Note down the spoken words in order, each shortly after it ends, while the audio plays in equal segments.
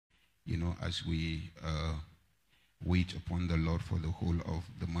as we wait upon the Lord for the whole of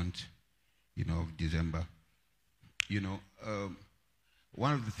the month, of December.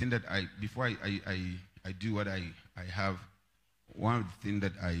 One of the things that before I do what I have, one of the things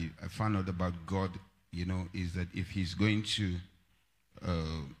that I found out about God, is that if he's going to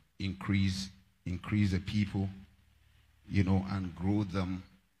increase the people, and grow them,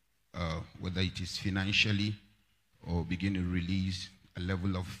 whether it is financially or begin to release a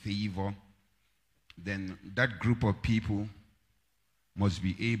level of favor, then that group of people must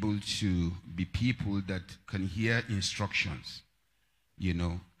be able to be people that can hear instructions. If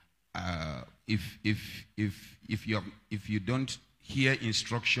you don't hear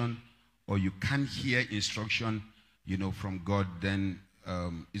instruction, or you can't hear instruction, from God, then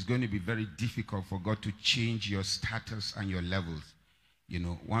it's going to be very difficult for God to change your status and your levels.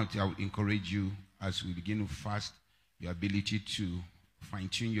 One thing I would encourage you as we begin to fast, your ability to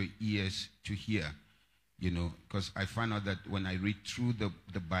fine-tune your ears to hear, because I found out that when I read through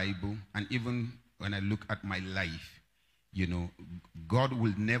the Bible, and even when I look at my life, God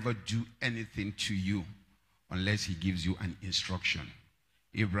will never do anything to you unless he gives you an instruction.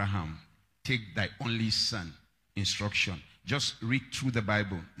 Abraham, take thy only son, instruction. Just read through the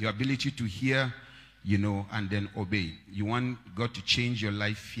Bible. Your ability to hear, and then obey. You want God to change your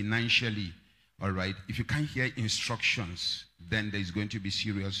life financially, all right? If you can't hear instructions, then there's going to be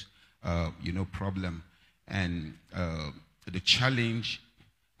serious, problem. And the challenge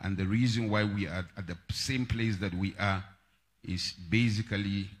and the reason why we are at the same place that we are is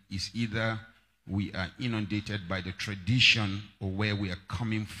basically either we are inundated by the tradition or where we are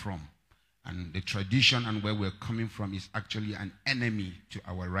coming from. And the tradition and where we're coming from is actually an enemy to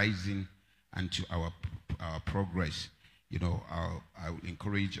our rising and to our progress. I would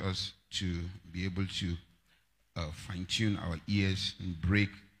encourage us to be able to fine-tune our ears and break,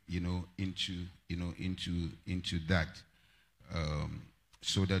 into that,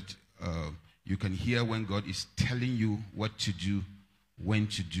 so that you can hear when God is telling you what to do, when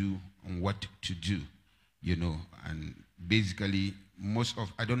to do, and what to do. And basically,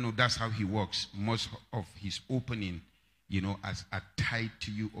 I don't know, that's how he works. Most of his opening, are tied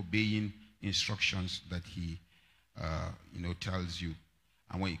to you obeying instructions that he, tells you.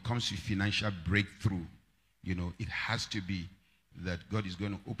 And when it comes to financial breakthrough, it has to be that God is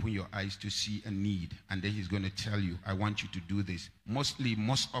going to open your eyes to see a need, and then he's going to tell you, I want you to do this. Most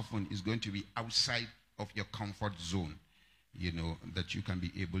often, it's going to be outside of your comfort zone, that you can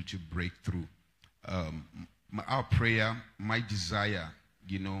be able to break through. Our prayer, my desire,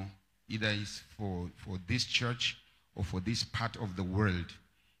 either is for this church or for this part of the world,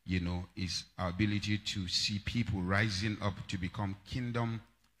 is our ability to see people rising up to become kingdom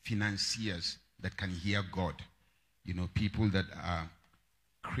financiers that can hear God. People that are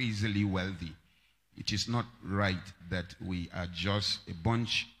crazily wealthy. It is not right that we are just a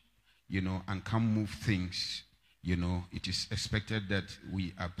bunch, and can't move things. It is expected that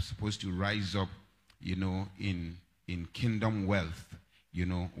we are supposed to rise up, in kingdom wealth,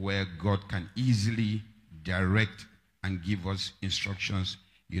 where God can easily direct and give us instructions,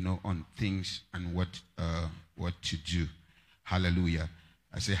 on things and what to do. Hallelujah.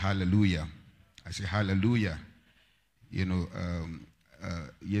 I say hallelujah. I say hallelujah.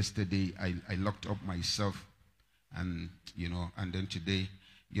 Yesterday I locked up myself, and and then today,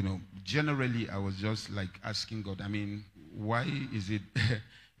 generally I was just like asking God, why is it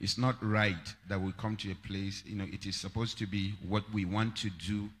it's not right that we come to a place, it is supposed to be what we want to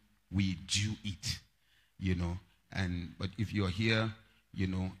do, we do it, but if you're here,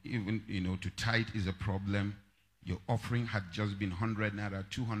 even, to tithe is a problem. Your offering had just been 100 naira,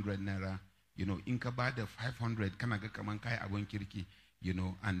 200 naira, inkaba the 500,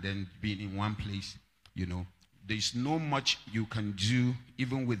 and then being in one place, there's no much you can do,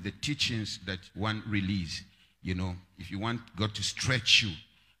 even with the teachings that one release. If you want God to stretch you,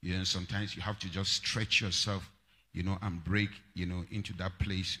 sometimes you have to just stretch yourself, and break, into that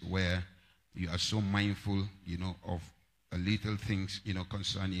place where you are so mindful, of little things,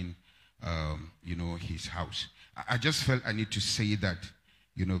 concerning, his house. I just felt I need to say that,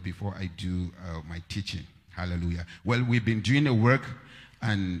 before I do my teaching. Hallelujah. Well, we've been doing the work,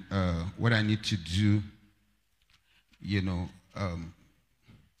 and what I need to do, a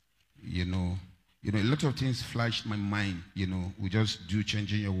lot of things flashed my mind. We just do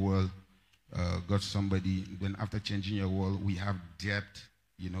Changing Your World. Got somebody. Then after Changing Your World, we have debt.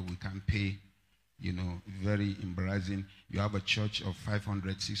 We can't pay. Very embarrassing. You have a church of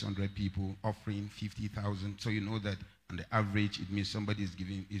 500, 600 people offering 50,000. So you know that on the average, it means somebody is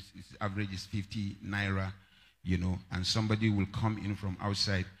giving, its average is 50 naira, and somebody will come in from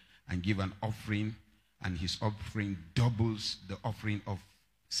outside and give an offering, and his offering doubles the offering of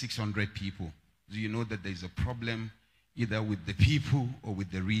 600 people. Do you know that there's a problem either with the people or with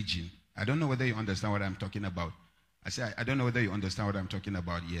the region? I don't know whether you understand what I'm talking about. I say, I don't know whether you understand what I'm talking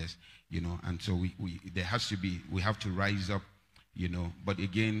about. Yes, and so there has to be, we have to rise up, but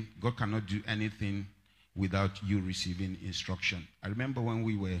again, God cannot do anything without you receiving instruction. I remember when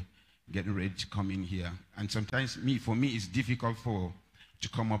we were getting ready to come in here, and sometimes for me, it's difficult to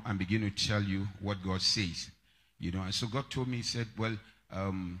come up and begin to tell you what God says, and so God told me, he said, well,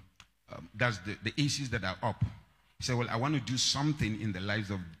 that's the ACs that are up. He said, well, I want to do something in the lives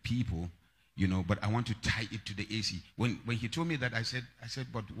of people, but I want to tie it to the AC. When he told me that, I said,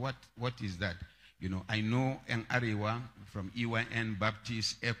 but what is that? I know an Arewa from EYN,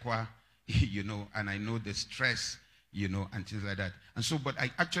 Baptist, Equa, and I know the stress, and things like that. And so, but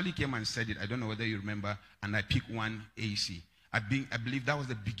I actually came and said it. I don't know whether you remember, and I picked one AC. I believe that was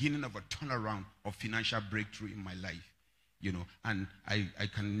the beginning of a turnaround of financial breakthrough in my life, and I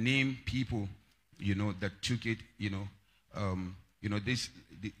can name people, that took it,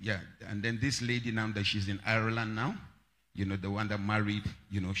 and then this lady now that she's in Ireland now, the one that married,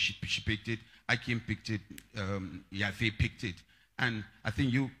 she picked it. I picked it. Yafe picked it. And I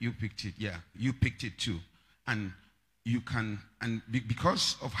think you picked it. Yeah, you picked it too. And you can, and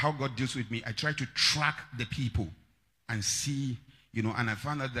because of how God deals with me, I try to track the people and see, and I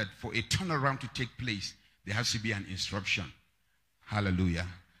found out that for a turnaround to take place, there has to be an instruction. Hallelujah.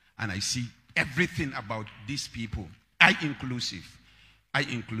 And I see everything about these people, I inclusive,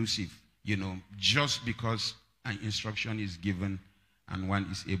 just because an instruction is given and one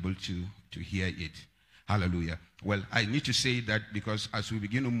is able to hear it. Hallelujah. Well, I need to say that because as we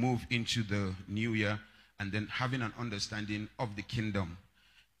begin to move into the new year and then having an understanding of the kingdom,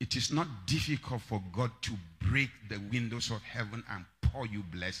 it is not difficult for God to break the windows of heaven and pour you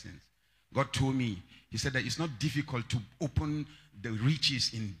blessings. God told me, he said that it's not difficult to open the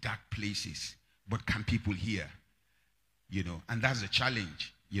riches in dark places, but can people hear? And that's a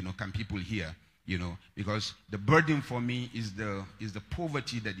challenge. Can people hear? Because the burden for me is the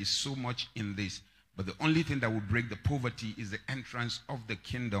poverty that is so much in this. But the only thing that will break the poverty is the entrance of the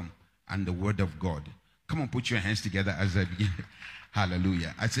kingdom and the word of God. Come on, put your hands together as I begin.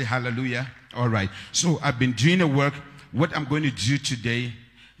 Hallelujah. I say hallelujah. All right. So I've been doing the work. What I'm going to do today,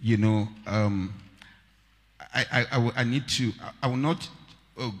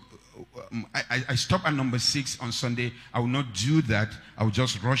 I stop at number 6 on Sunday. I will not do that. I will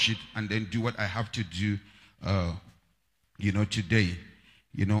just rush it and then do what I have to do, today.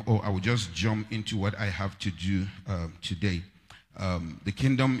 Or I will just jump into what I have to do today. The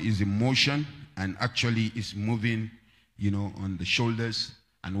kingdom is in motion and actually is moving, on the shoulders.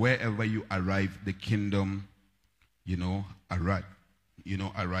 And wherever you arrive, the kingdom, arrive.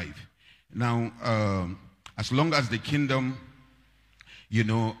 Now, as long as the kingdom,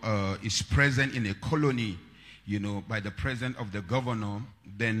 is present in a colony, by the presence of the governor,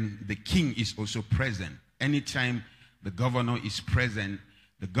 then the king is also present. Anytime the governor is present,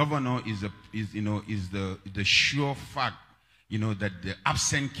 the governor is the sure fact, that the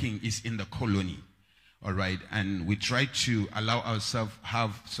absent king is in the colony. All right, and we try to allow ourselves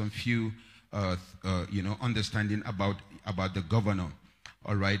have some few, understanding about the governor.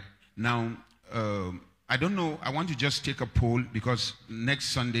 All right, now. I don't know. I want to just take a poll because next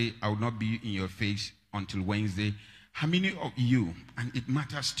Sunday I will not be in your face until Wednesday. How many of you, and it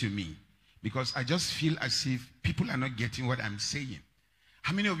matters to me because I just feel as if people are not getting what I'm saying.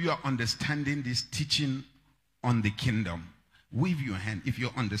 How many of you are understanding this teaching on the kingdom? Wave your hand if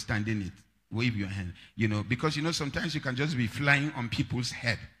you're understanding it. Wave your hand. Because sometimes you can just be flying on people's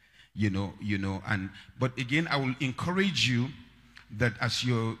head. But again, I will encourage you that as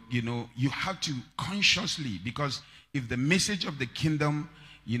you have to consciously, because if the message of the kingdom,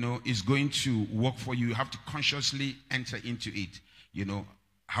 is going to work for you, you have to consciously enter into it.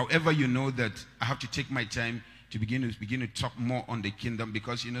 However, that I have to take my time to begin to talk more on the kingdom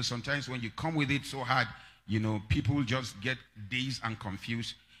because, sometimes when you come with it so hard, people just get dazed and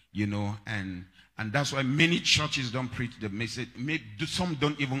confused, and that's why many churches don't preach the message. Some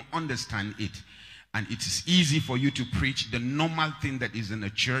don't even understand it. And it is easy for you to preach the normal thing that is in a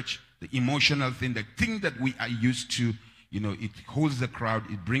church, the emotional thing, the thing that we are used to. It holds the crowd,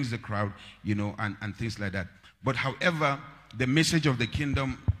 it brings the crowd, and things like that. But however, the message of the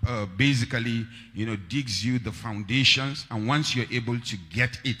kingdom basically, digs you the foundations. And once you're able to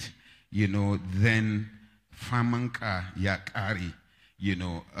get it, then famanka yakari,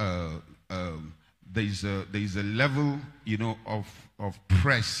 there's a level, of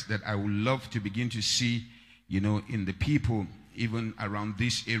press that I would love to begin to see, in the people, even around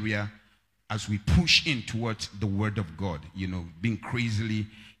this area, as we push in towards the word of God, being crazily,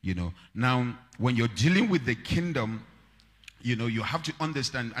 Now, when you're dealing with the kingdom, you have to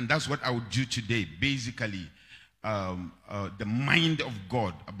understand, and that's what I would do today, basically, the mind of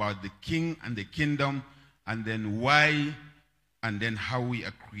God about the king and the kingdom, and then why, and then how we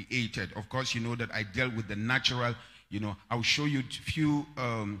are created. Of course, you know that I dealt with the natural. I'll show you a few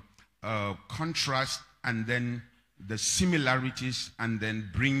contrasts, and then the similarities, and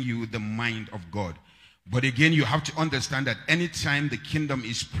then bring you the mind of God. But again, you have to understand that anytime the kingdom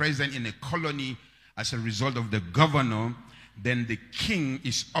is present in a colony as a result of the governor, then the king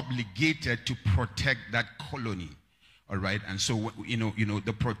is obligated to protect that colony. All right, and so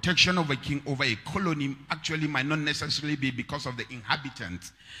the protection of a king over a colony actually might not necessarily be because of the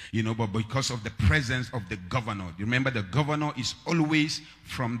inhabitants, but because of the presence of the governor. Remember, the governor is always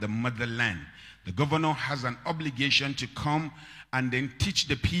from the motherland. The governor has an obligation to come and then teach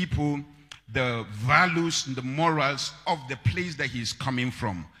the people the values and the morals of the place that he is coming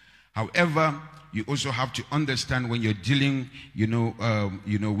from. However, you also have to understand when you're dealing,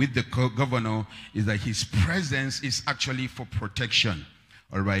 with the governor, is that his presence is actually for protection.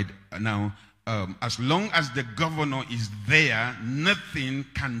 All right. Now, as long as the governor is there, nothing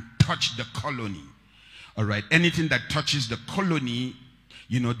can touch the colony. All right. Anything that touches the colony,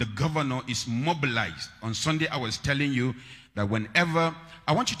 the governor is mobilized. On Sunday, I was telling you that whenever,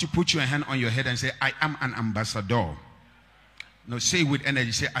 I want you to put your hand on your head and say, I am an ambassador. No, say with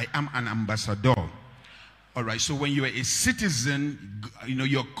energy, say, I am an ambassador. All right, so when you are a citizen,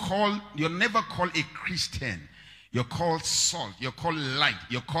 you're never called a Christian. You're called salt, you're called light,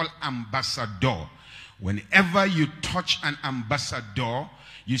 you're called ambassador. Whenever you touch an ambassador,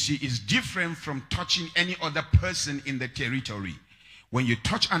 you see, it's different from touching any other person in the territory. When you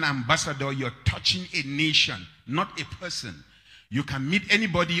touch an ambassador, you're touching a nation, not a person. You can meet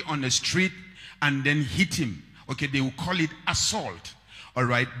anybody on the street and then hit him. Okay, they will call it assault. All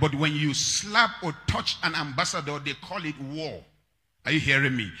right, but when you slap or touch an ambassador, they call it war. Are you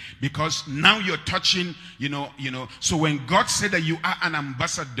hearing me? Because now you're touching, so when God said that you are an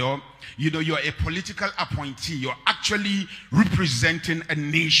ambassador, you're a political appointee. You're actually representing a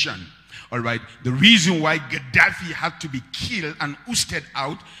nation. All right, the reason why Gaddafi had to be killed and ousted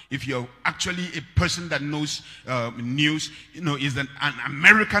out, if you're actually a person that knows news, is that an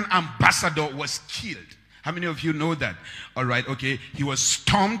American ambassador was killed. How many of you know that? All right, okay. He was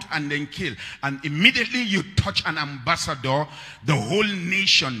stormed and then killed. And immediately you touch an ambassador, the whole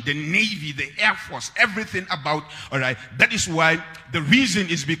nation, the Navy, the Air Force, everything about, all right. That is why, the reason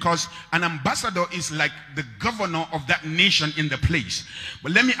is because an ambassador is like the governor of that nation in the place.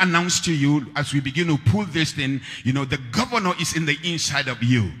 But let me announce to you, as we begin to pull this thing, the governor is in the inside of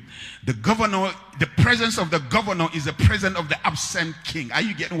you. The governor, the presence of the governor is the presence of the absent king. Are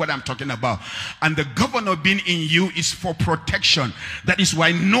you getting what I'm talking about? And the governor being in you is for protection. That is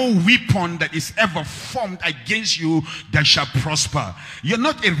why no weapon that is ever formed against you that shall prosper. You're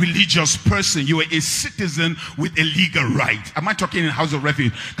not a religious person. You are a citizen with a legal right. Am I talking in House of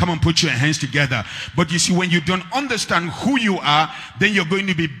Refuge? Come on, put your hands together. But you see, when you don't understand who you are, then you're going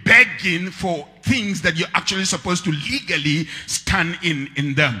to be begging for things that you're actually supposed to legally stand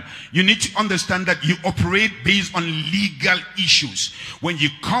in them. You need to understand that you operate based on legal issues. When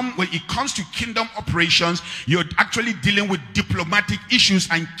it comes to kingdom operations, you're actually dealing with diplomatic issues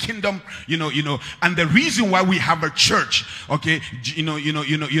and kingdom, and the reason why we have a church, okay,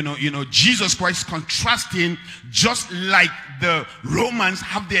 Jesus Christ contrasting, just like the Romans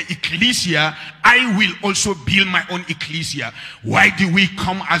have their ecclesia, I will also build my own ecclesia. Why do we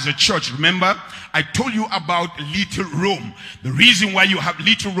come as a church? Remember, I told you about Little Rome. The reason why you have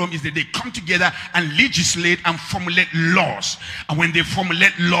Little Rome is that they come together and legislate and formulate laws. And when they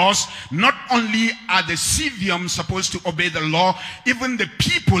formulate laws, not only are the civium supposed to obey the law, even the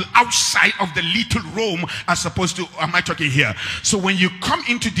people outside of the Little Rome are supposed to, am I talking here? So when you come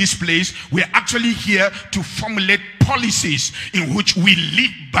into this place, we're actually here to formulate policies in which we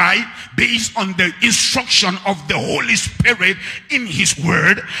live by based on the instruction of the Holy Spirit in His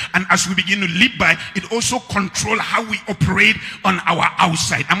Word. And as we begin to live by, it also controls how we operate on our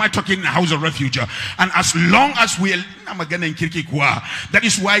outside. Am I talking in the House of Refuge? And as long as we are, that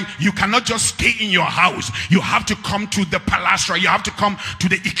is why you cannot just stay in your house. You have to come to the palastra. You have to come to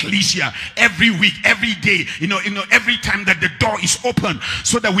the ecclesia every week, every day, every time that the door is open,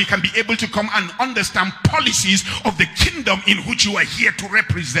 so that we can be able to come and understand policies of the kingdom in which you are here to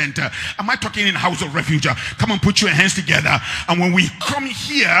represent. Am I talking in House of Refuge? Come on, put your hands together. And when we come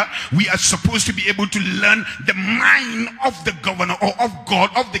here, we are supposed to be able to learn the mind of the governor, or of God,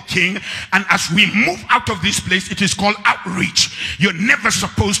 of the king. And as we move out of this place, it is called outreach. You're never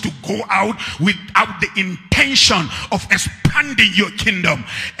supposed to go out without the intention of expanding your kingdom.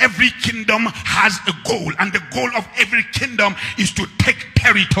 Every kingdom has a goal, and the goal of every kingdom is to take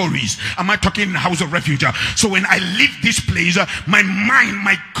territories. Am I talking in the house of refuge? So when I leave this place, my mind,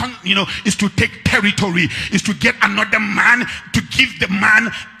 is to take territory, is to get another man, to give the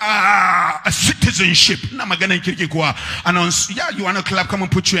man a citizenship. Yeah, you want to clap? Come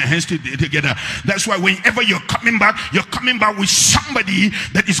and put your hands together. That's why whenever you're coming back with somebody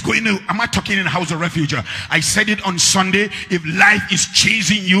that is going to. Am I talking in the house of refuge? I said it on Sunday. If life is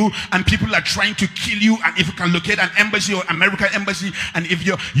chasing you and people are trying to kill you, and if you can locate an embassy or American embassy, and if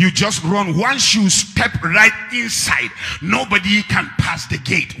you just run, once you step right inside, nobody can pass the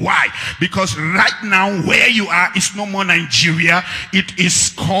gate. Why? Because right now where you are is no more Nigeria, it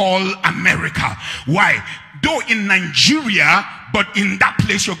is called America. Why? Though in Nigeria, but in that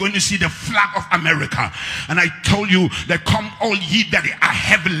place you're going to see the flag of America. And I told you that come all ye that are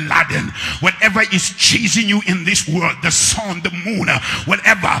heavy laden. Whatever is chasing you in this world, the sun, the moon,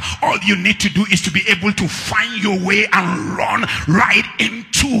 whatever, all you need to do is to be able to find your way and run right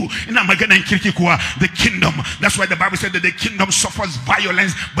into the kingdom. That's why the Bible said that the kingdom suffers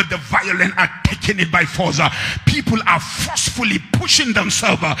violence, but the violent are taking it by force. People are forcefully pushing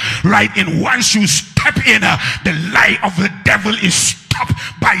themselves right in. Once you step in, the lie of the devil is stopped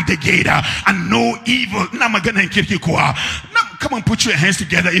by the gate, and no evil. Come on, put your hands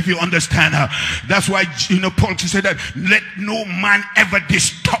together if you understand. That's why Paul said that let no man ever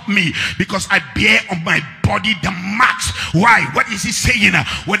disturb me, because I bear on my body the marks. Why? What is he saying?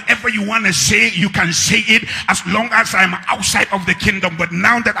 Whatever you want to say, you can say it, as long as I'm outside of the kingdom. But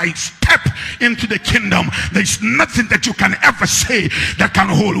now that I step into the kingdom, there's nothing that you can ever say that can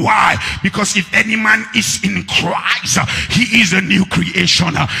hold. Why? Because if any man is in Christ, he is a new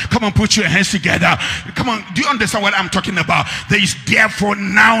creation. Come on, put your hands together. Come on, do you understand what I'm talking about? There is therefore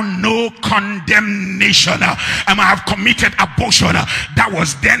now no condemnation. I might have committed abortion, that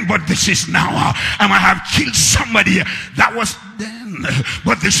was then, but this is now. I might have killed somebody, that was then,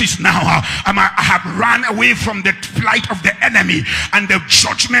 but this is now. I have run away from the flight of the enemy and the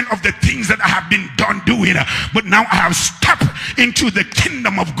judgment of the things that I have been doing, but now I have stepped into the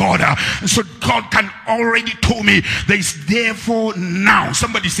kingdom of God. And so God can already told me there is therefore now,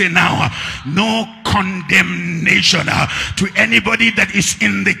 somebody say now, no condemnation to anybody that is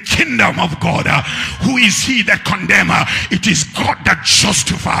in the kingdom of God. Who is he that condemn? It is God that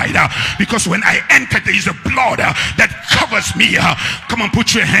justified, because when I entered there is a blood that covers me. Come on,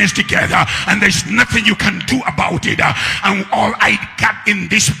 put your hands together, and there's nothing you can do about it. And all I got in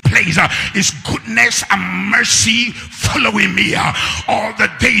this place is goodness and mercy following me all the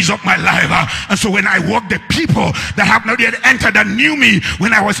days of my life. And so when I walk, the people that have not yet entered and knew me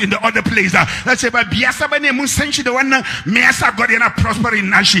when I was in the other place, let's say but biasa bane mun san shi da wannan me yasa God yana prospering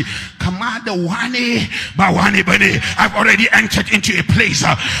nashi kama da wane ba wane bane. I've already entered into a place,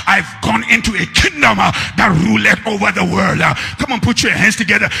 I've gone into a kingdom that ruleth over the world. Come on, put your hands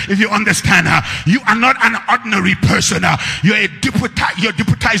together if you understand. You are not an ordinary person. You're a you're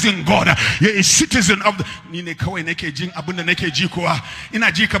deputizing God. You're a citizen of the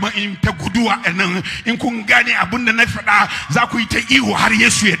ina ji kamar in ta guduwa nan in kun gane abin da na faɗa za ku yi ta ihu har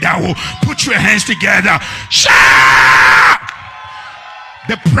Yesu ya dawo. Put your hands together. Shout!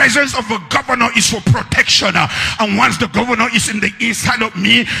 The presence of a governor is for protection, and once the governor is in the inside of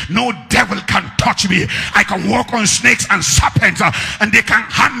me, no devil can touch me. I can walk on snakes and serpents, and they can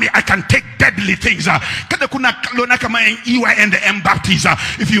harm me. I can take deadly things.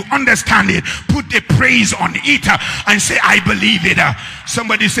 If you understand it, put the praise on it and say, I believe it.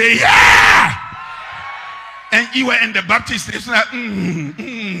 Somebody say, yeah! And you were in the Baptist, it's like,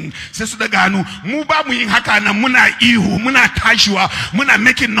 muba mu haka na muna ihu, muna tashiwa, muna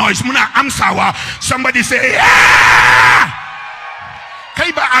making noise, muna amsawa. Somebody say, yeah!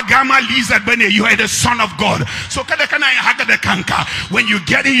 Kaiba agama lizard bene, you are the son of God. So kada kana haka de kanka. When you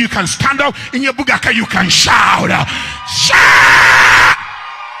get it, you can stand up. In your bugaka, you can shout. Shout!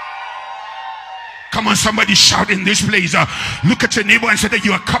 Come on, somebody shout in this place. Look at your neighbor and say that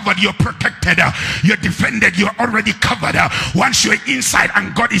you are covered, you're protected, you're defended, you're already covered. Once you're inside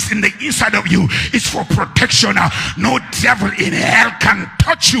and God is in the inside of you, it's for protection. No devil in hell can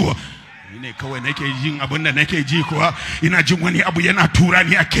touch you. Kawai nake jin abin da nake ji kuwa ina jin wani abu yana tura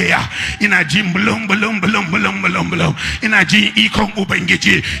ni a keya, ina jin bulum bulum bulum bulum bulum bulum, ina jin ikon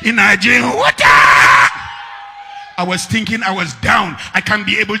ubangiji, ina jin wata. I was thinking I was down, I can't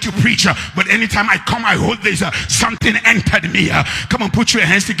be able to preach, but anytime I come I hold this, something entered me. Come on, put your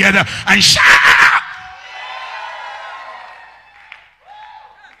hands together and shout.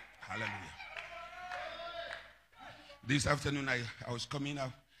 Hallelujah. This afternoon, I was coming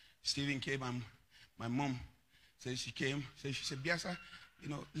up. Stephen came, and my mom said she came. She said, Biasa,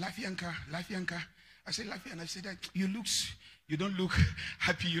 Lafianka. I said, Lafian. I said, that you don't look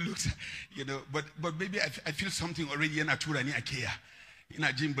happy. You look, but maybe I feel something already in Atura ni Akea. In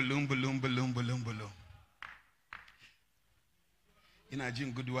a gym, balloon. In a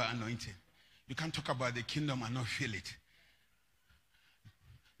gym, good word anointing. You can't talk about the kingdom and not feel it.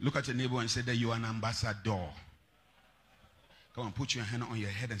 Look at your neighbor and say that you are an ambassador. Come on, put your hand on your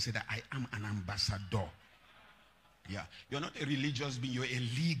head and say that I am an ambassador. Yeah. You're not a religious being, you're a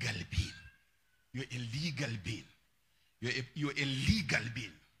legal being. You're a legal being. You're a legal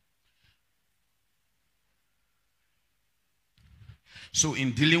being. So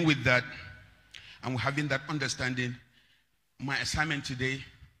in dealing with that, and having that understanding, my assignment today,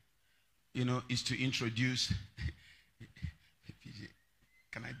 is to introduce.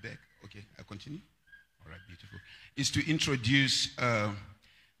 Can I beg? Okay, I continue. All right, beautiful. Is to introduce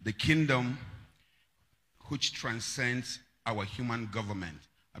the kingdom which transcends our human government.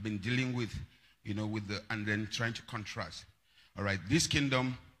 I've been dealing with, and then trying to contrast. All right, this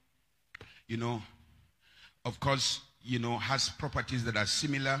kingdom, of course, has properties that are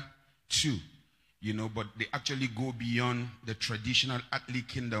similar to, but they actually go beyond the traditional earthly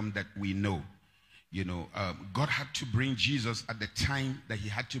kingdom that we know. God had to bring Jesus at the time that he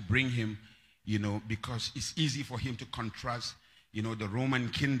had to bring him, because it's easy for him to contrast, the Roman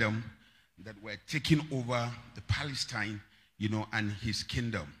kingdom that were taking over the Palestine, and his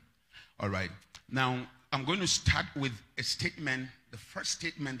kingdom. All right. Now, I'm going to start with a statement, the first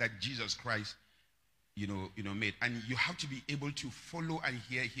statement that Jesus Christ, made. And you have to be able to follow and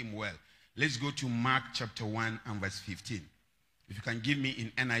hear him well. Let's go to Mark chapter 1 and verse 15. If you can give me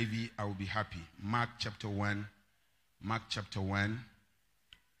in NIV, I will be happy. Mark chapter 1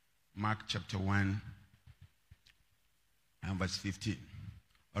 and verse 15.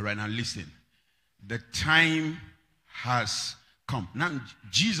 All right, now listen. The time has come. Now,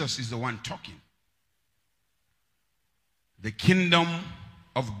 Jesus is the one talking. The kingdom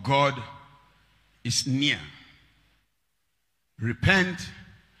of God is near. Repent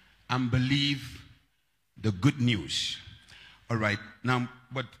and believe the good news. All right, now,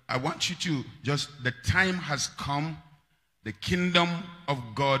 but I want you to the time has come. The kingdom of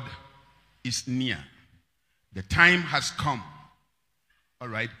God is near. The time has come. All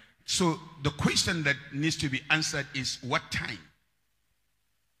right, so the question that needs to be answered is what time?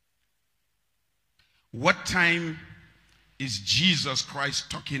 What time is Jesus Christ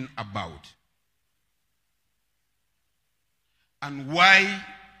talking about? And why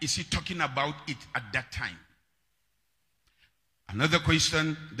is he talking about it at that time? Another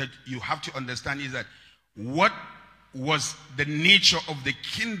question that you have to understand is that what was the nature of the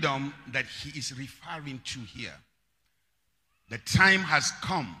kingdom that he is referring to here? The time has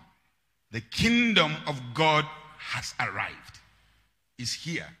come. The kingdom of God has arrived. Is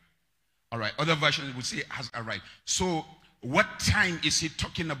here. All right. Other versions would say has arrived. So what time is he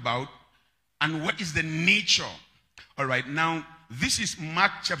talking about? And what is the nature? All right. Now, this is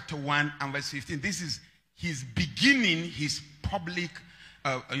Mark chapter 1 and verse 15. This is his beginning, his public,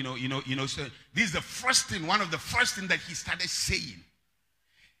 so this is the first thing, one of the first things that he started saying.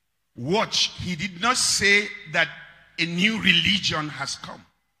 Watch, he did not say that a new religion has come.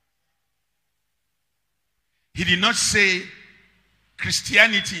 He did not say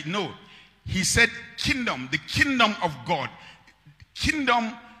Christianity, no. He said kingdom, the kingdom of God.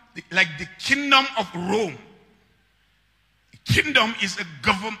 Kingdom, like the kingdom of Rome. Kingdom is a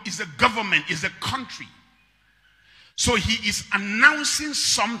government, is a country. So he is announcing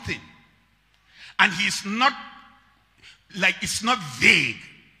something. And he's not, it's not vague.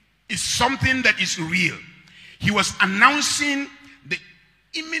 It's something that is real. He was announcing the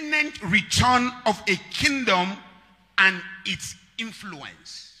imminent return of a kingdom and its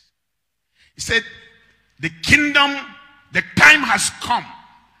influence. He said, the kingdom, the time has come.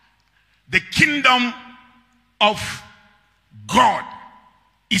 The kingdom of God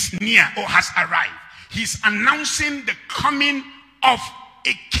is near or has arrived. He's announcing the coming of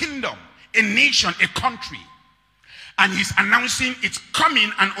a kingdom, a nation, a country. And he's announcing its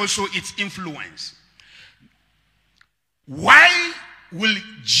coming and also its influence. Why will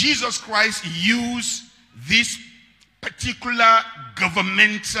Jesus Christ use these particular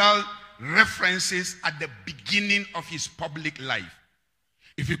governmental references at the beginning of his public life?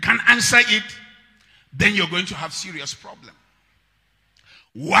 If you can't answer it, then you're going to have serious problem.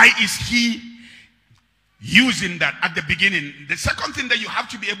 Why is he using that at the beginning? The second thing that you have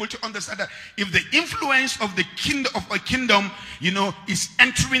to be able to understand, that if the influence of the kingdom of a kingdom, is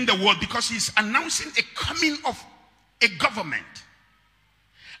entering the world, because he's announcing a coming of a government.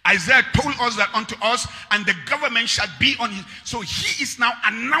 Isaiah told us that unto us, and the government shall be on his. So he is now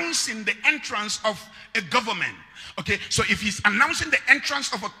announcing the entrance of a government. Okay, so if he's announcing the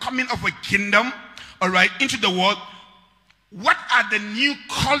entrance of a coming of a kingdom, all right, into the world, what are the new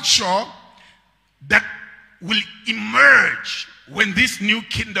culture that will emerge when this new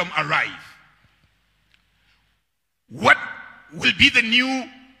kingdom arrive? What will be the new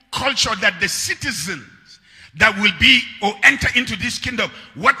culture that the citizens that will be or enter into this kingdom,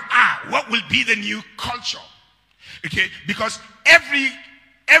 what will be the new culture? Okay, because every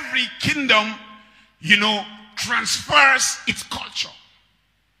kingdom, you know, transfers its culture,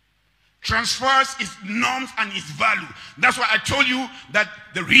 transfers its norms and its value. That's why I told you that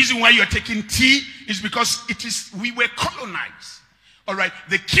the reason why you're taking tea is because we were colonized. All right,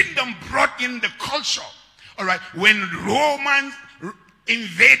 the kingdom brought in the culture. All right, when Romans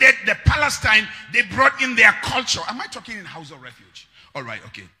invaded the Palestine, they brought in their culture. Am I talking in house of refuge? All right,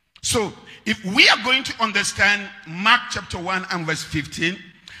 okay. So if we are going to understand Mark chapter 1 and verse 15,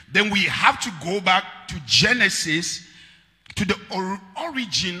 then we have to go back to Genesis, to the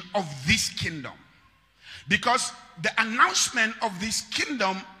origin of this kingdom. Because the announcement of this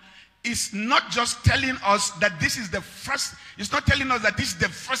kingdom is not just telling us that this is the first, it's not telling us that this is the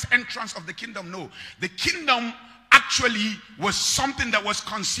first entrance of the kingdom. No, the kingdom actually was something that was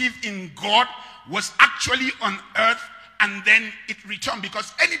conceived in God, was actually on earth, and then it returned.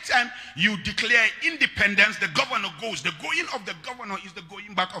 Because anytime you declare independence, the governor goes. The going of the governor is the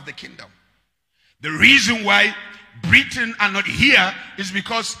going back of the kingdom. The reason why Britain are not here is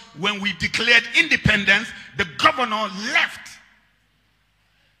because when we declared independence, the governor left.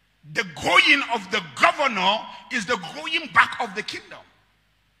 The going of the governor is the going back of the kingdom.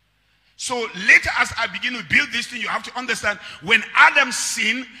 So later, as I begin to build this thing, you have to understand when Adam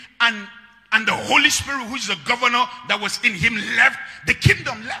sinned and the Holy Spirit, who is the governor that was in him, left, the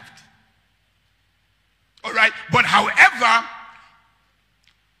kingdom left. All right. But however,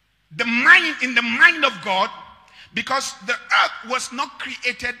 in the mind of God, because the earth was not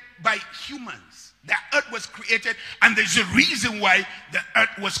created by humans. The earth was created, and there's a reason why the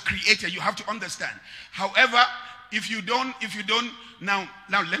earth was created. You have to understand. However, if you don't, now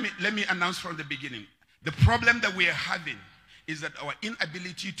let me announce from the beginning. The problem that we are having is that our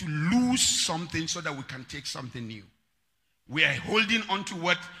inability to lose something so that we can take something new. We are holding on to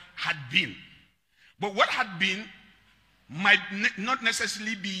what had been. But what had been might not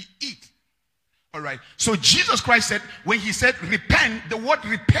necessarily be it. All right. So Jesus Christ said, when he said repent, the word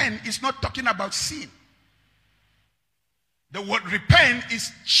repent is not talking about sin. The word repent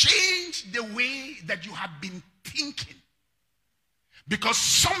is change the way that you have been thinking. Because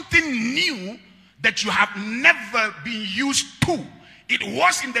something new that you have never been used to. It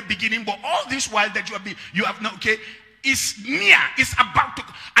was in the beginning, but all this while that you have not, okay, is near, is about to,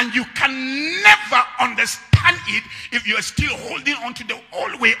 and you can never understand it if you are still holding on to the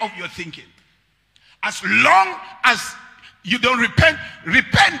old way of your thinking. As long as you don't repent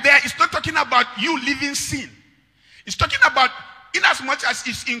there, it's not talking about you living sin. It's talking about, in as much as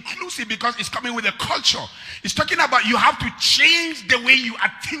it's inclusive because it's coming with a culture, it's talking about you have to change the way you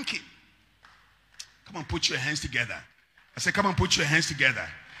are thinking. Come on, put your hands together. I say, come on, put your hands together.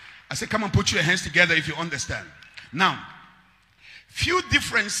 I say, come on, put your hands together if you understand. Now, few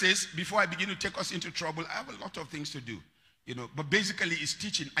differences before I begin to take us into trouble. I have a lot of things to do. You know, but basically it's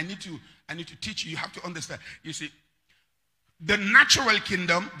teaching. I need to teach you. You have to understand. You see, the natural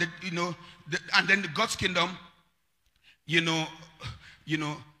kingdom, and then the God's kingdom,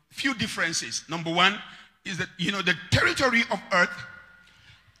 few differences. Number one is that, the territory of earth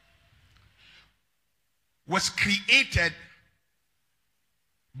was created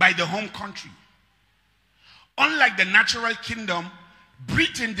by the home country. Unlike the natural kingdom,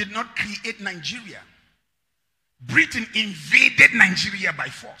 Britain did not create Nigeria. Britain invaded Nigeria by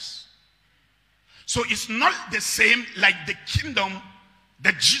force. So it's not the same like the kingdom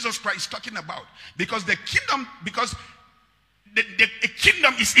that Jesus Christ is talking about. Because the kingdom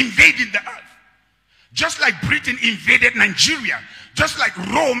is invading the earth. Just like Britain invaded Nigeria. Just like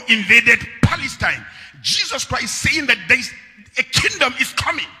Rome invaded Palestine. Jesus Christ is saying that there is a kingdom is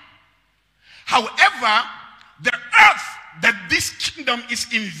coming. However, the earth that this kingdom is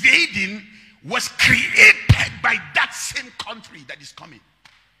invading was created by that same country that is coming.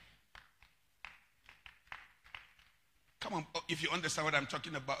 Come on, if you understand what I'm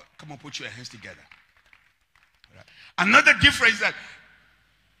talking about, come on, put your hands together. All right. Another difference is that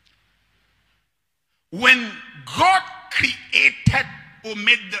when God created or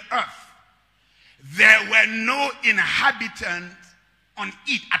made the earth, there were no inhabitants on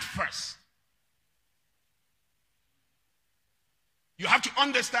it at first. You have to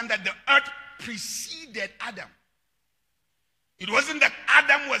understand that the earth preceded Adam. It wasn't that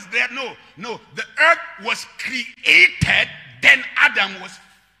Adam was there. No. The earth was created, then Adam was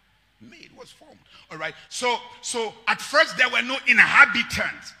made, was formed. All right. So at first there were no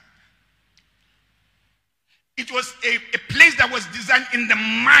inhabitants. It was a place that was designed in the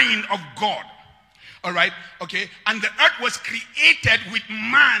mind of God. All right. Okay. And the earth was created with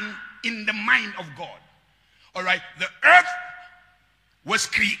man in the mind of God. All right. The earth was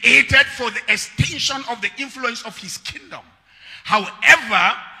created for the extension of the influence of his kingdom.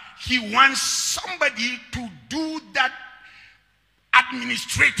 However, he wants somebody to do that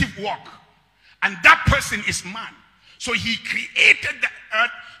administrative work. And that person is man. So he created the earth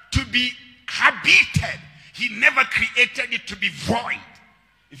to be habited. He never created it to be void.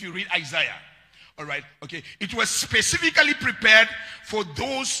 If you read Isaiah. All right. Okay. It was specifically prepared for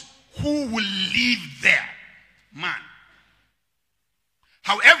those who will live there. Man.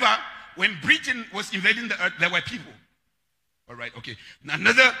 However, when Britain was invading the earth, there were people. All right, okay.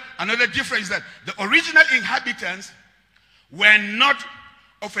 Another difference is that the original inhabitants were not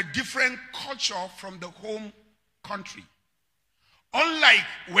of a different culture from the home country. Unlike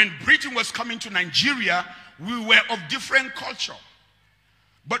when Britain was coming to Nigeria, we were of different culture.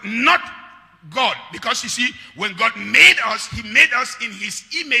 But not God. Because you see, when God made us, he made us in his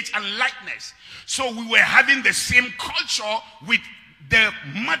image and likeness. So we were having the same culture with the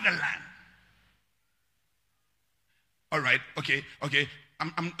motherland. All right, okay. Okay.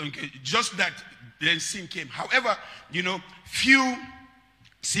 Just that then sin came. However, few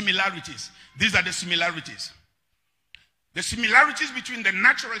similarities. These are the similarities. The similarities between the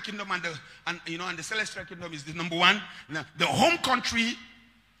natural kingdom and the celestial kingdom is the number one. The home country,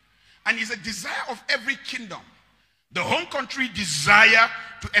 and it's a desire of every kingdom. The home country desire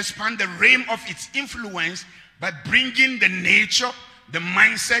to expand the realm of its influence by bringing the nature, the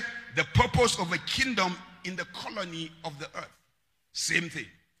mindset, the purpose of a kingdom in the colony of the earth. Same thing.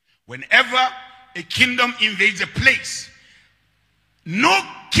 Whenever a kingdom invades a place, no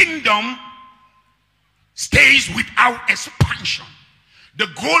kingdom stays without expansion. The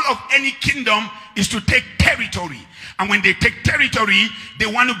goal of any kingdom is to take territory. And when they take territory, they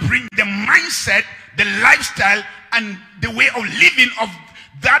want to bring the mindset, the lifestyle, and the way of living of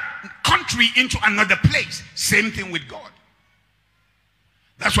that country into another place. Same thing with God.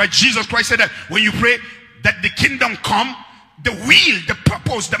 That's why Jesus Christ said that when you pray that the kingdom come, the will, the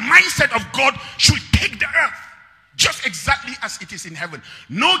purpose, the mindset of God should take the earth. Just exactly as it is in heaven.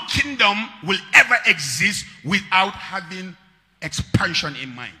 No kingdom will ever exist without having expansion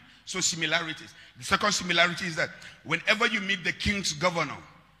in mind. So similarities. The second similarity is that whenever you meet the king's governor,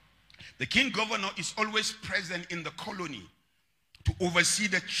 the king governor is always present in the colony to oversee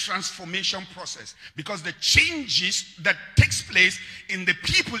the transformation process, because the changes that takes place in the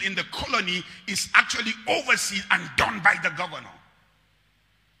people in the colony is actually overseen and done by the governor.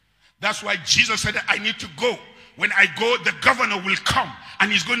 That's why Jesus said that I need to go. When I go, the governor will come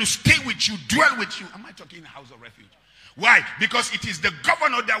and he's going to stay with you, dwell with you. Am I talking in a house of refuge? Why? Because it is the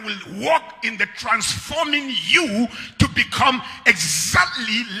governor that will walk in the transforming you to become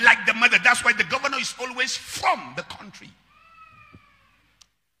exactly like the mother. That's why the governor is always from the country.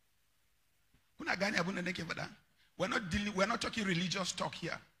 We're not talking religious talk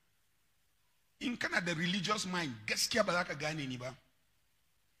here. In Canada, the religious mind,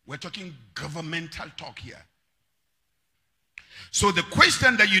 we're talking governmental talk here. So the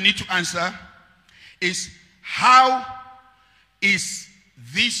question that you need to answer is, how is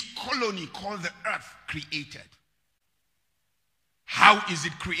this colony called the earth created? How is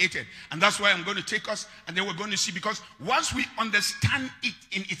it created? And that's why I'm going to take us, and then we're going to see, because once we understand it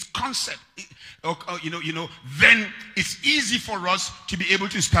in its concept, then it's easy for us to be able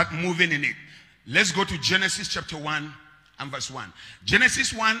to start moving in it. Let's go to Genesis chapter 1 and verse 1.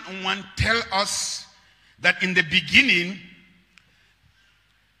 Genesis 1:1 tells us that in the beginning,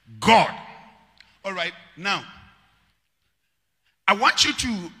 God. All right, now, I want you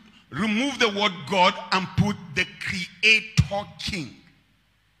to remove the word God and put the Creator King.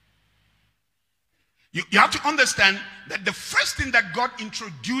 You have to understand that the first thing that God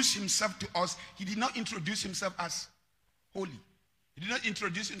introduced himself to us, he did not introduce himself as holy. He did not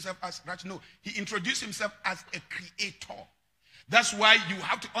introduce himself as righteous. No, he introduced himself as a creator. That's why you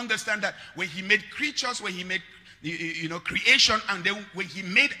have to understand that when he made creatures, when he made creation, and then when he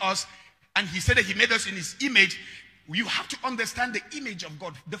made us, and he said that he made us in his image, you have to understand the image of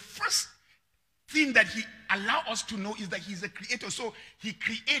God. The first thing that he allowed us to know is that he's a creator. So he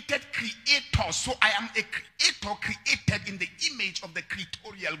created creators. So I am a creator created in the image of the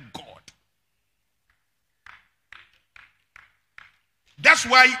creatorial God. That's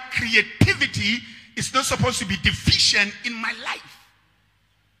why creativity is not supposed to be deficient in my life.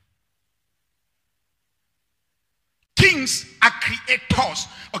 Kings are creators.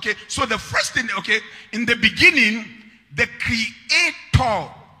 Okay, so the first thing, okay, in the beginning, the creator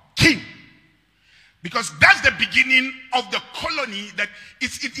king. Because that's the beginning of the colony, that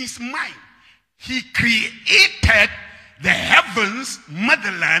it is mine. He created the heavens,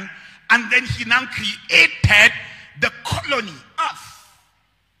 motherland, and then he now created the colony, earth.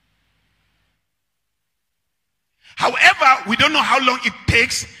 However, we don't know how long it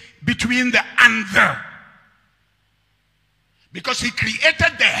takes between the and the. Because he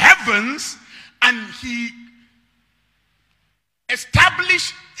created the heavens and he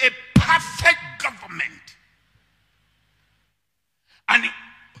established a perfect government. And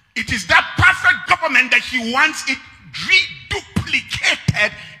it is that perfect government that he wants it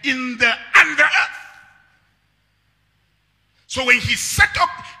reduplicated in the under earth. So when he set up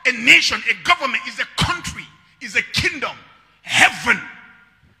a nation, a government, is a country, is a kingdom. Heaven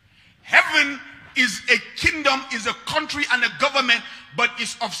is a kingdom, is a country and a government, but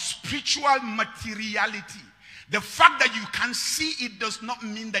is of spiritual materiality. The fact that you can see it does not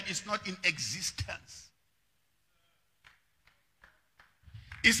mean that it's not in existence.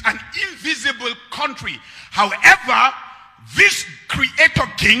 It's an invisible country. However, this creator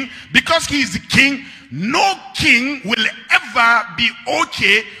king, because he is the king, no king will ever be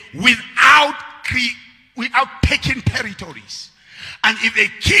okay without taking territories. And if a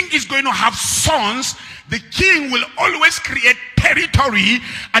king is going to have sons, the king will always create territory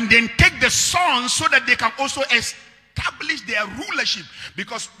and then take the sons so that they can also establish their rulership.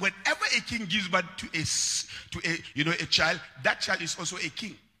 Because whenever a king gives birth to a child, that child is also a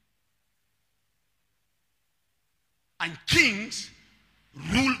king. And kings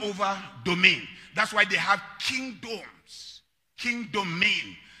rule over domain. That's why they have kingdoms, king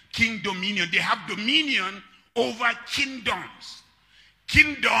domain, king dominion. They have dominion over kingdoms.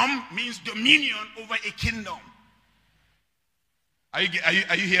 Kingdom means dominion over a kingdom. Are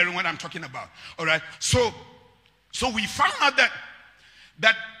you hearing what I'm talking about? All right. So we found out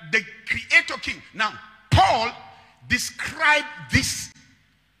that the creator king. Now, Paul described this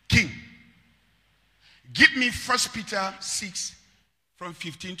king. Give me 1 Peter 6 from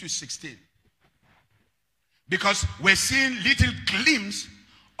 15 to 16. Because we're seeing little glimpse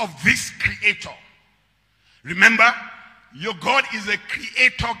of this creator. Remember, your God is a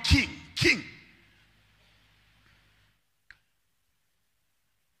creator king.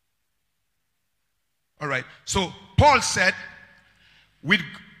 All right. So Paul said, with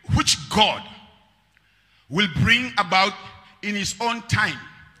which God will bring about in his own time.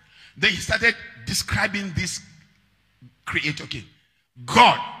 Then he started describing this creator king.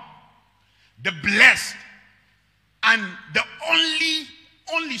 God, the blessed, and the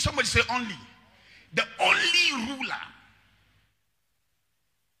only, somebody say only, the only ruler.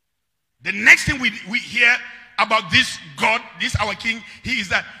 The next thing we hear about this God, this our king, he is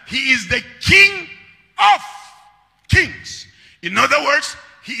the king of kings. In other words,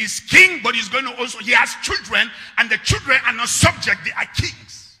 he is king, but he has children, and the children are not subject, they are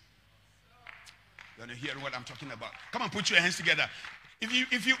kings. You're not hearing what I'm talking about. Come on, put your hands together.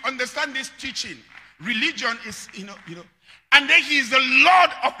 If you understand this teaching, religion is, and then he is the Lord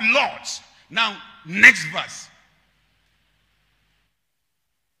of lords. Now, next verse.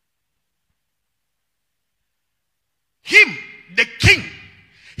 Him, the king,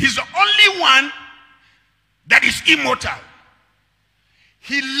 he's the only one that is immortal.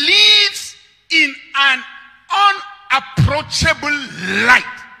 He lives in an unapproachable light.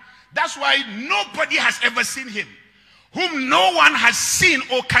 That's why nobody has ever seen him, whom no one has seen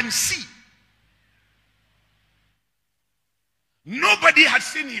or can see. Nobody has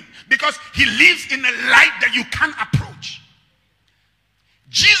seen him because he lives in a light that you can't approach.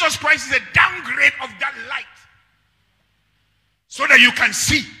 Jesus Christ is a downgrade of that light so that you can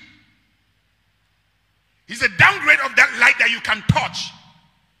see. He's a downgrade of that light that you can touch.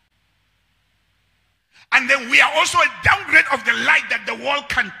 And then we are also a downgrade of the light that the world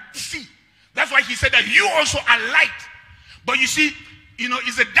can see. That's why he said that you also are light. But you see,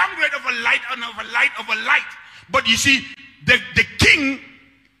 it's a downgrade of a light and of a light of a light. But you see, the king,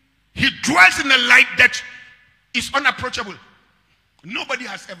 he dwells in a light that is unapproachable. Nobody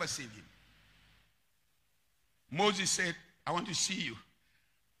has ever seen him. Moses said, I want to see you.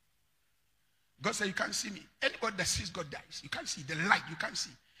 God said, you can't see me. Anybody that sees God dies. You can't see the light. You can't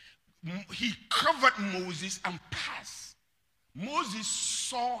see. He covered Moses and passed. Moses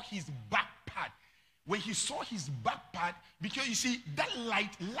saw his back part. When he saw his back part, because you see, that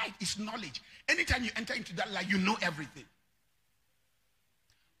light is knowledge. Anytime you enter into that light, you know everything.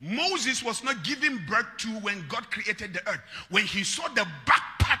 Moses was not giving birth to when God created the earth. When he saw the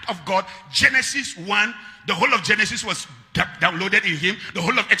back part of God, Genesis 1, the whole of Genesis was downloaded in him. The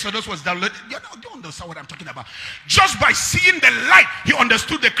whole of Exodus was downloaded. You don't understand what I'm talking about. Just by seeing the light, he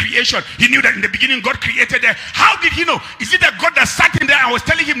understood the creation. He knew that in the beginning God created it. How did he know? Is it that God that sat in there and was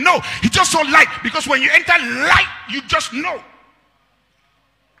telling him? No, he just saw light. Because when you enter light, you just know.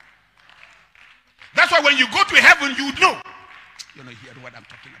 That's why when you go to heaven, you know. You're not hearing what I'm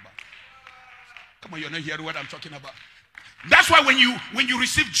talking about. Come on, you're not hearing what I'm talking about. That's why when you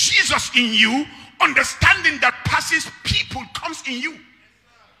receive Jesus in you, understanding that passes people comes in you.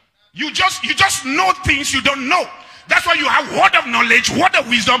 You just know things you don't know. That's why you have word of knowledge, word of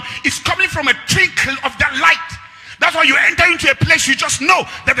wisdom. It's coming from a trickle of that light. That's why you enter into a place, you just know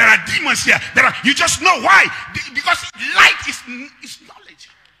that there are demons here. You just know why. Because light is knowledge.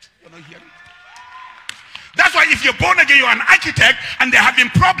 You're not hearing. That's why if you're born again, you're an architect and they're having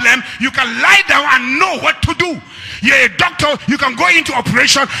problem, you can lie down and know what to do. You're a doctor, you can go into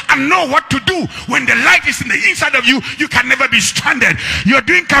operation and know what to do. When the light is in the inside of you, you can never be stranded. You're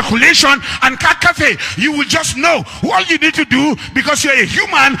doing calculation and cafe, you will just know. All you need to do, because you're a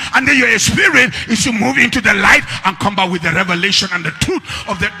human and then you're a spirit, is to move into the light and come back with the revelation and the truth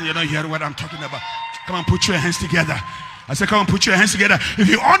of that. You know, hear what I'm talking about. Come on, put your hands together. I said, come on, put your hands together. If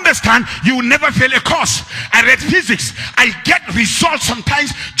you understand, you will never fail a course. I read physics. I get results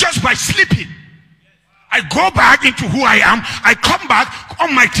sometimes just by sleeping. I go back into who I am. I come back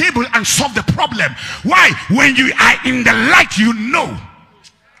on my table and solve the problem. Why? When you are in the light, you know.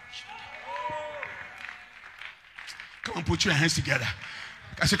 Come on, put your hands together.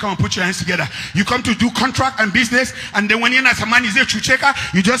 I said, come on, put your hands together. You come to do contract and business, and then when you're not a man, is a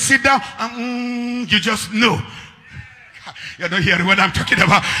chucheka, you just sit down and you just know. You don't hear what I'm talking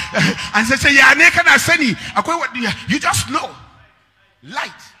about. And say, yeah, you just know. Light.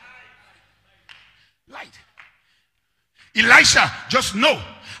 Light. Elisha just know.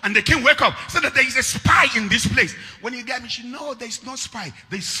 And the king wake up. So that there is a spy in this place. When you get me, you know there is no spy.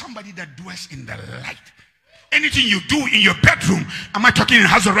 There is somebody that dwells in the light. Anything you do in your bedroom, am I talking in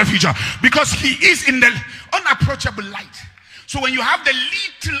house of refuge? Because he is in the unapproachable light. So when you have the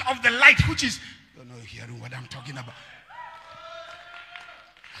little of the light, which is, you don't know hearing what I'm talking about.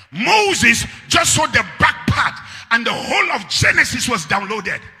 Moses just saw the back part and the whole of Genesis was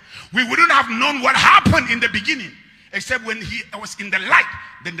downloaded. We wouldn't have known what happened in the beginning except when he was in the light,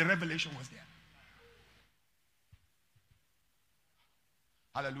 then the revelation was there.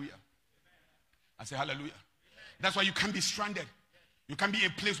 Hallelujah. I say hallelujah. That's why you can't be stranded. You can't be a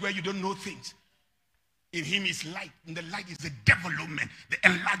place where you don't know things. In him is light. And the light is the development, the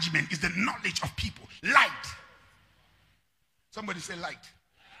enlargement, is the knowledge of people. Light. Somebody say light.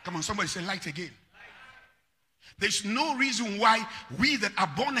 Come on, somebody say light again. There's no reason why we that are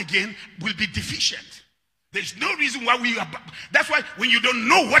born again will be deficient. There's no reason why we are. That's why when you don't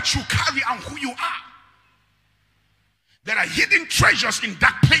know what you carry and who you are, there are hidden treasures in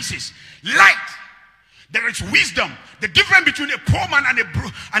dark places. Light. There is wisdom. The difference between a poor man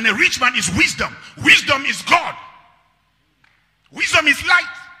and a rich man is wisdom. Wisdom is God. Wisdom is light.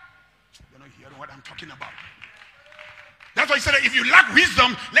 You're not hearing what I'm talking about. That's why he said that if you lack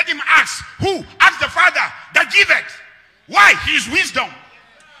wisdom, let him ask. Who? Ask the Father that giveth. Why? He is wisdom.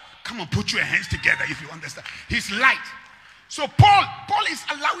 Come on, put your hands together if you understand. He's light. So Paul is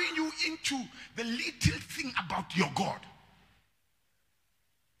allowing you into the little thing about your God.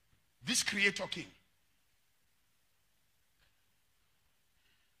 This creator king.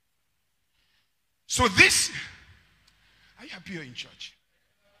 So this, are you happy you're in church?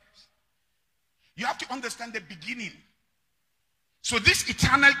 You have to understand the beginning. So this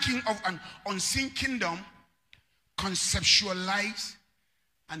eternal king of an unseen kingdom conceptualized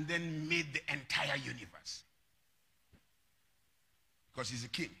and then made the entire universe. Because he's a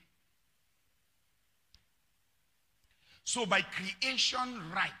king. So by creation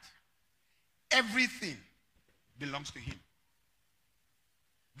right, everything belongs to him.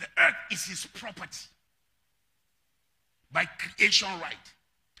 The earth is his property. By creation right.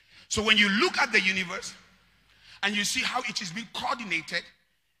 So when you look at the universe, and you see how it is being coordinated,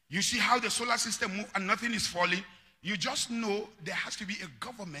 you see how the solar system moves and nothing is falling, you just know there has to be a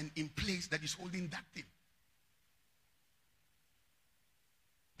government in place that is holding that thing.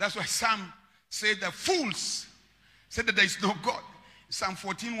 That's why Psalm said that fools said that there is no God. Psalm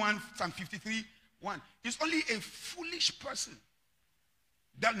 14:1, Psalm 53:1. It's only a foolish person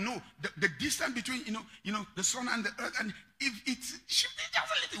that know the distance between the sun and the earth, and if it's shifting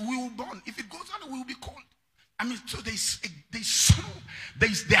just a little, we will burn. If it goes on, we will be cold. I mean, so there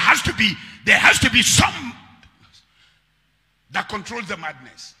has to be some. that controls the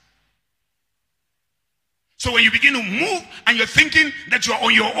madness. So when you begin to move and you're thinking that you're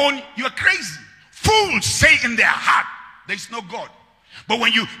on your own, you're crazy. Fools say in their heart, there is no God. But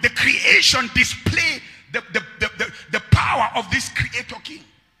when the creation display the power of this creator king.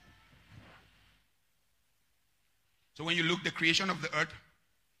 So when you look, the creation of the earth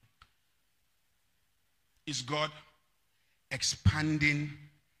is God expanding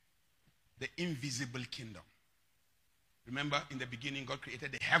the invisible kingdom. Remember, in the beginning, God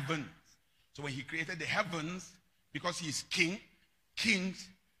created the heavens. So when he created the heavens, because he is king, kings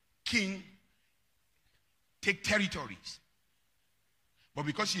take territories. But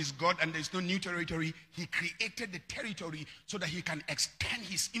because he is God and there is no new territory, he created the territory so that he can extend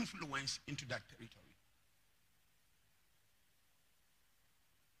his influence into that territory.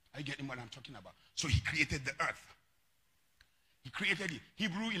 Are you getting what I'm talking about? So he created the earth. He created it.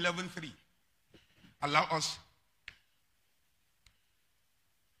 Hebrew 11:3 allow us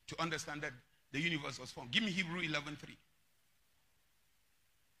to understand that the universe was formed. Give me Hebrew 11:3.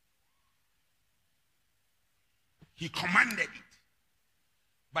 He commanded it.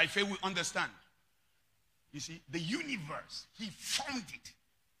 By faith we understand. You see, the universe, he formed it.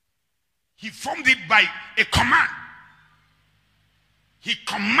 He formed it by a command. He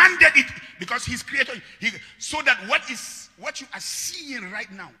commanded it because he's created. So that what you are seeing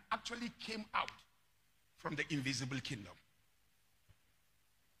right now actually came out from the invisible kingdom.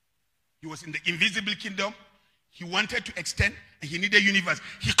 He was in the invisible kingdom. He wanted to extend and he needed a universe.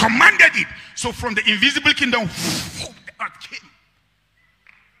 He commanded it. So from the invisible kingdom, the earth came.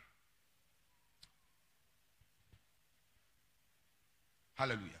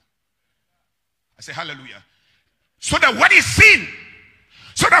 Hallelujah. I say hallelujah. So that what is seen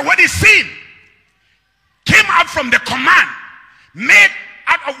came out from the command made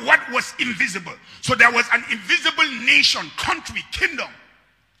out of what was invisible. So there was an invisible nation, country, kingdom,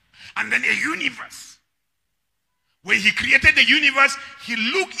 and then a universe. When he created the universe, he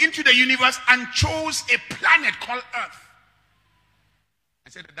looked into the universe and chose a planet called Earth.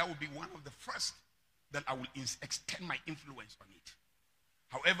 I said that would be one of the first that I will extend my influence on it.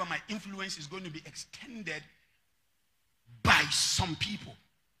 However, my influence is going to be extended by some people.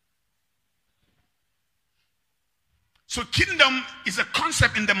 So kingdom is a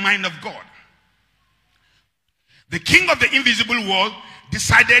concept in the mind of God. The king of the invisible world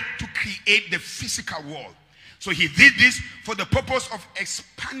decided to create the physical world. So he did this for the purpose of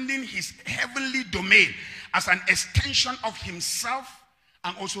expanding his heavenly domain as an extension of himself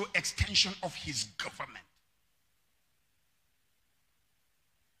and also extension of his government.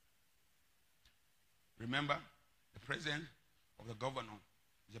 Remember, the president of the governor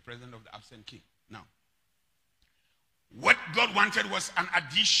is the president of the absent king. Now, what God wanted was an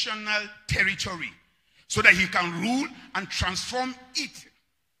additional territory so that he can rule and transform it,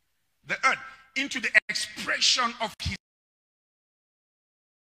 the earth, into the expression of his.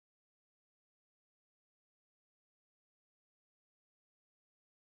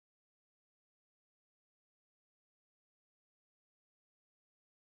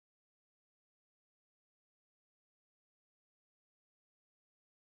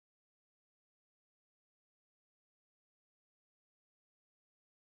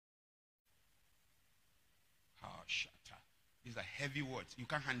 These are heavy words. You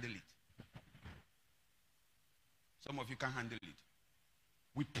can't handle it. Some of you can't handle it.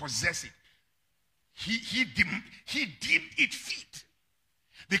 We possess it. He deemed it fit.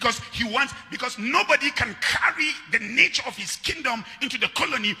 Because nobody can carry the nature of his kingdom into the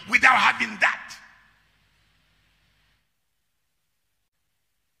colony without having that.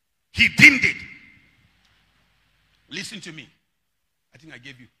 He deemed it. Listen to me. I think I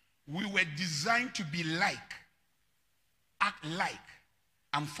gave you. We were designed to be like, act like,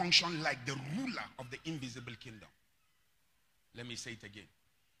 and function like the ruler of the invisible kingdom. Let me say it again.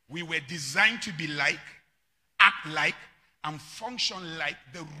 We were designed to be like, act like, and function like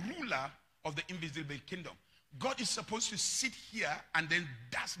the ruler of the invisible kingdom. God is supposed to sit here and then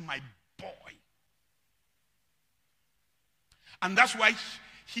that's my boy. And that's why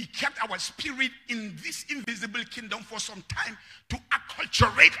he kept our spirit in this invisible kingdom for some time to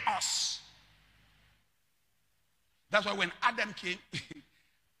acculturate us. That's why when Adam came,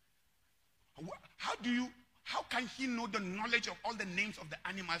 how can he know the knowledge of all the names of the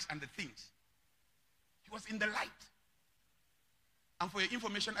animals and the things? He was in the light. And for your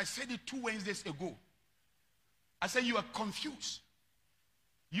information, I said it 2 Wednesdays ago. I said you are confused.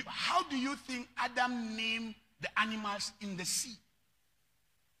 How do you think Adam named the animals in the sea?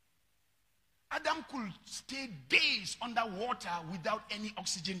 Adam could stay days underwater without any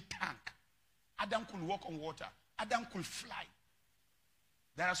oxygen tank. Adam could walk on water. Adam could fly.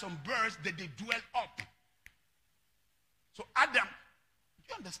 There are some birds that they dwell up. So Adam,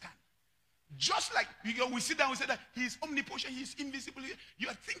 you understand? Just like we sit down and say that he is omnipotent, he is invisible. You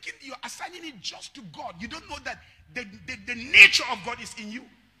are thinking, you are assigning it just to God. You don't know that the nature of God is in you.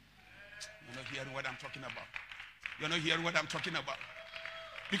 You're not hearing what I'm talking about. You're not hearing what I'm talking about.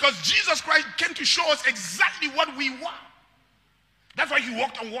 Because Jesus Christ came to show us exactly what we want. That's why he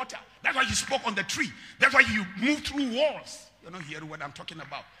walked on water. That's why he spoke on the tree. That's why he moved through walls. You're not hearing what I'm talking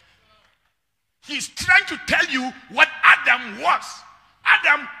about. He's trying to tell you what Adam was.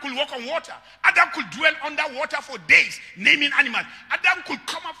 Adam could walk on water. Adam could dwell under water for days, naming animals. Adam could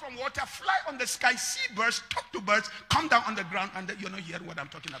come up from water, fly on the sky, see birds, talk to birds, come down on the ground, and you're not hearing what I'm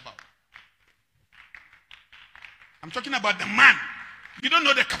talking about. I'm talking about the man. You don't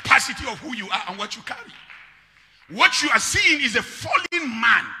know the capacity of who you are and what you carry. What you are seeing is a fallen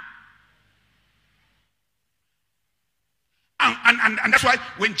man. And that's why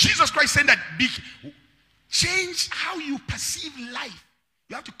when Jesus Christ said that, change how you perceive life.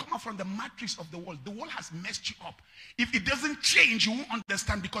 You have to come out from the matrix of the world. The world has messed you up. If it doesn't change, you won't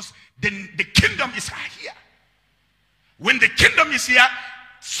understand, because then the kingdom is here. When the kingdom is here,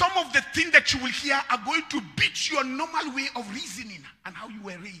 some of the things that you will hear are going to beat your normal way of reasoning and how you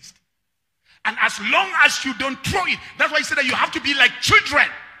were raised. And as long as you don't throw it, that's why I said that you have to be like children.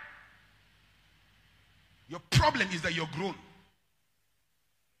 Your problem is that you're grown.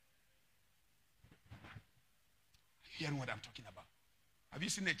 Hearing what I'm talking about. Have you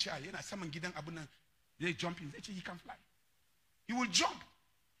seen a child? Someone given abuna, they jump in. He can fly. He will jump.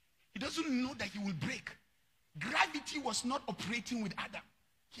 He doesn't know that he will break. Gravity was not operating with Adam.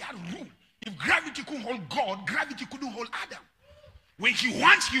 He had rule. If gravity couldn't hold God, gravity couldn't hold Adam. When he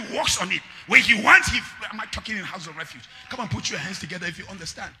wants, he walks on it. When he wants, am I talking in house of refuge? Come on, put your hands together if you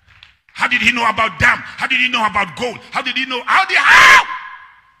understand. How did he know about dam? How did he know about gold? How did he know? How?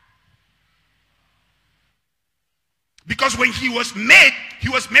 Because when he was made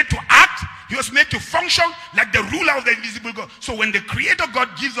to act, he was made to function like the ruler of the invisible God. So when the Creator God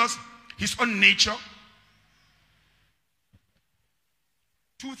gives us his own nature,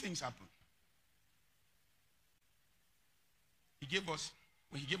 two things happen.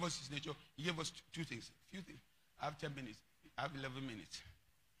 When he gave us his nature, he gave us two things. Few things. I have 10 minutes. I have 11 minutes.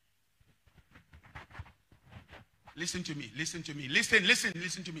 Listen to me. Listen to me.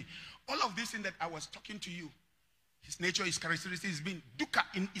 Listen to me. All of this thing that I was talking to you, his nature, his characteristics, is being dukkha,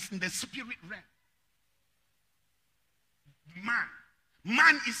 is in the spirit realm.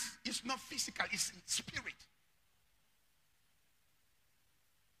 Man is not physical, it's in spirit.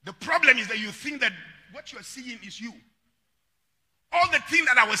 The problem is that you think that what you are seeing is you. All the thing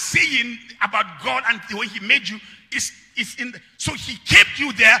that I was saying about God and the way he made you is in so he kept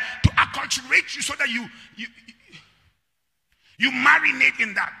you there to acculturate you so that you marinate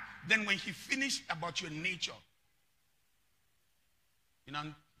in that. Then when he finished about your nature,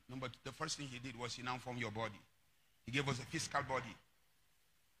 the first thing he did was he now formed your body. He gave us a physical body.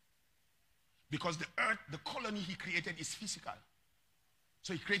 Because the earth, the colony he created is physical.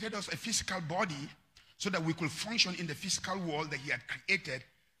 So he created us a physical body so that we could function in the physical world that he had created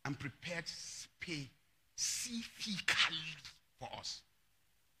and prepared specifically for us.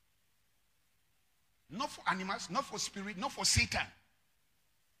 Not for animals, not for spirit, not for Satan.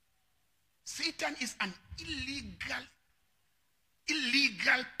 Satan is an illegal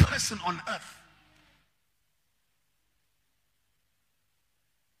person on earth.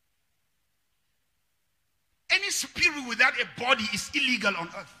 Any spirit without a body is illegal on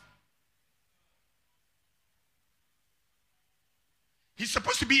earth. He's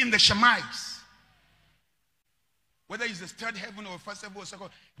supposed to be in the Shemais. Whether it's the third heaven or first heaven or second,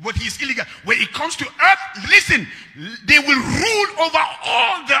 but he's illegal. When it comes to earth, listen, they will rule over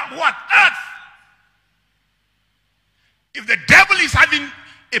all the what? Earth. If the devil is having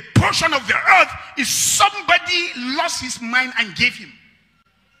a portion of the earth, if somebody lost his mind and gave him.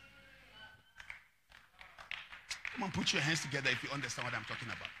 Come on, put your hands together if you understand what I'm talking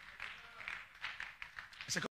about.